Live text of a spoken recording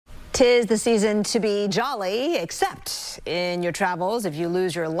'Tis the season to be jolly, except in your travels if you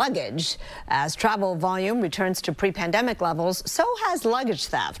lose your luggage. As travel volume returns to pre-pandemic levels, so has luggage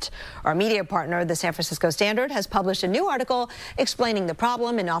theft. Our media partner, the San Francisco Standard, has published a new article explaining the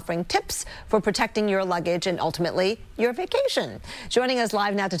problem and offering tips for protecting your luggage and ultimately your vacation. Joining us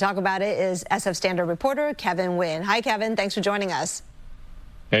live now to talk about it is SF Standard reporter Kevin Nguyen. Hi, Kevin. Thanks for joining us.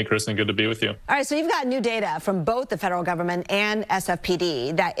 Hey, Kristen, good to be with you. All right, so you've got new data from both the federal government and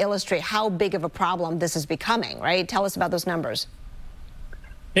SFPD that illustrate how big of a problem this is becoming, right? Tell us about those numbers.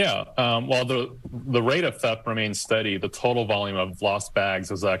 Yeah, while the rate of theft remains steady, the total volume of lost bags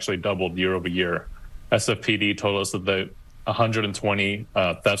has actually doubled year over year. SFPD told us that the 120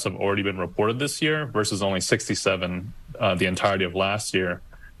 thefts have already been reported this year versus only 67 the entirety of last year.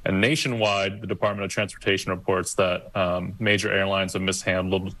 And nationwide, the Department of Transportation reports that major airlines have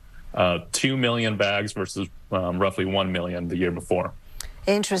mishandled 2 million bags versus roughly 1 million the year before.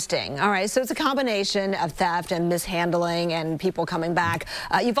 Interesting. All right, so it's a combination of theft and mishandling and people coming back.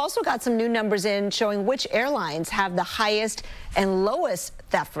 You've also got some new numbers in showing which airlines have the highest and lowest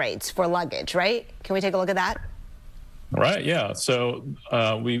theft rates for luggage, right? Can we take a look at that? Right, yeah. So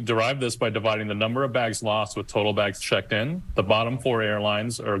we derived this by dividing the number of bags lost with total bags checked in. The bottom four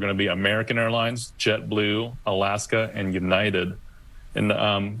airlines are going to be American Airlines, JetBlue, Alaska, and United. And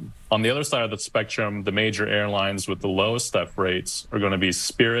on the other side of the spectrum, the major airlines with the lowest theft rates are going to be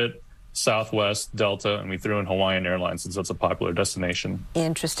Spirit, Southwest, Delta, and we threw in Hawaiian Airlines since that's a popular destination.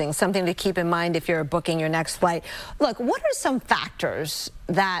 Interesting. Something to keep in mind if you're booking your next flight. Look, what are some factors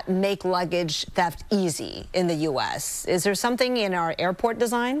that make luggage theft easy in the U.S.? Is there something in our airport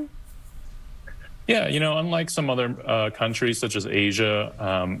design? Yeah, unlike some other countries such as Asia,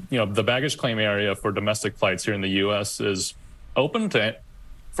 the baggage claim area for domestic flights here in the U.S. is open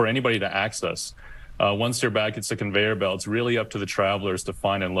for anybody to access. Once your bag hits the conveyor belt, it's really up to the travelers to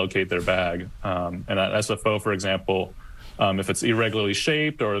find and locate their bag. And at SFO, for example, if it's irregularly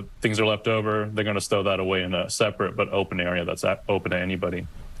shaped or things are left over, they're going to stow that away in a separate but open area that's open to anybody.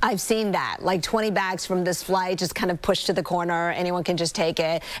 I've seen that, like 20 bags from this flight just kind of pushed to the corner. Anyone can just take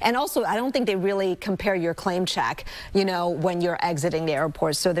it. And also, I don't think they really compare your claim check, when you're exiting the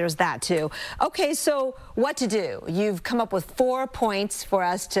airport. So there's that, too. OK, so what to do? You've come up with 4 points for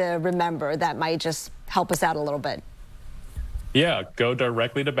us to remember that might just help us out a little bit. Yeah, go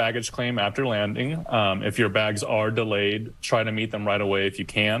directly to baggage claim after landing. If your bags are delayed, try to meet them right away if you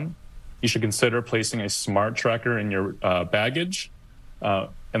can. You should consider placing a smart tracker in your baggage.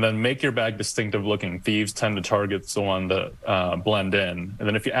 And then make your bag distinctive looking. Thieves tend to target the one that blend in. And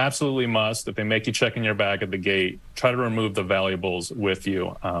then if you absolutely must, if they make you check in your bag at the gate, try to remove the valuables with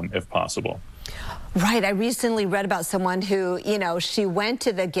you if possible. Right. I recently read about someone who, she went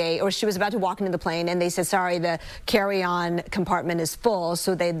to the gate or she was about to walk into the plane and they said, sorry, the carry-on compartment is full.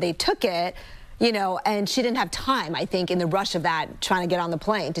 So they took it, and she didn't have time, I think, in the rush of that, trying to get on the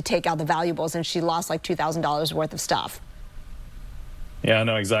plane to take out the valuables. And she lost like $2,000 worth of stuff. Yeah,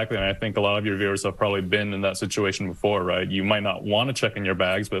 no, exactly. And I think a lot of your viewers have probably been in that situation before, right? You might not want to check in your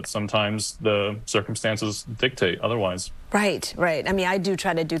bags, but sometimes the circumstances dictate otherwise. Right, right. I mean, I do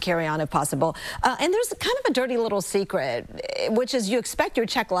try to do carry-on if possible. And there's kind of a dirty little secret, which is you expect your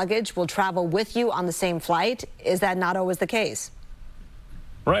checked luggage will travel with you on the same flight. Is that not always the case?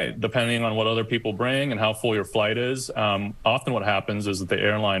 Right, depending on what other people bring and how full your flight is. Often what happens is that the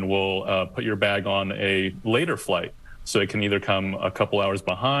airline will put your bag on a later flight. So it can either come a couple hours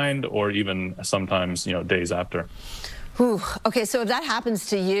behind or even sometimes, days after. Whew. Okay, so if that happens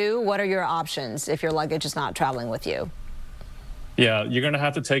to you, what are your options if your luggage is not traveling with you? Yeah, you're going to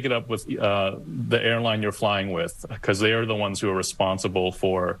have to take it up with the airline you're flying with because they are the ones who are responsible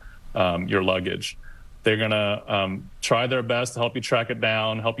for your luggage. They're going to try their best to help you track it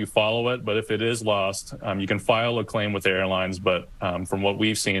down, help you follow it. But if it is lost, you can file a claim with the airlines. But from what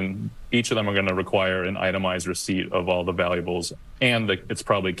we've seen, each of them are going to require an itemized receipt of all the valuables. And it's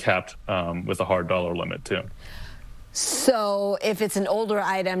probably capped with a hard dollar limit, too. So if it's an older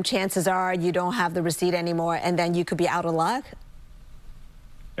item, chances are you don't have the receipt anymore, and then you could be out of luck?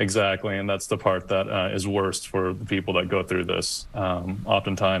 Exactly, and that's the part that is worst for the people that go through this.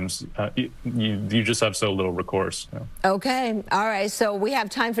 Oftentimes, you just have so little recourse. Okay, all right. So we have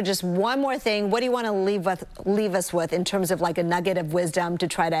time for just one more thing. What do you want to leave us with in terms of like a nugget of wisdom to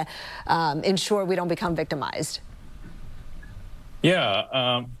try to ensure we don't become victimized?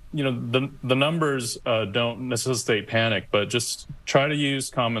 Yeah, the numbers don't necessitate panic, but just try to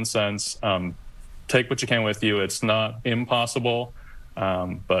use common sense. Take what you can with you. It's not impossible.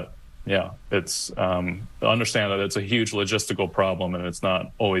 But yeah, it's understand that it's a huge logistical problem, and it's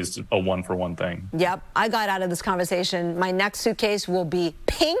not always a one-for-one thing. Yep, I got out of this conversation. My next suitcase will be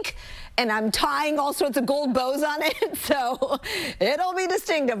pink, and I'm tying all sorts of gold bows on it, so it'll be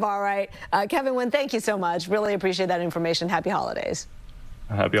distinctive, all right. Kevin Nguyen, thank you so much. Really appreciate that information. Happy holidays.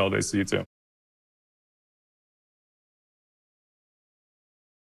 Happy holidays to you too.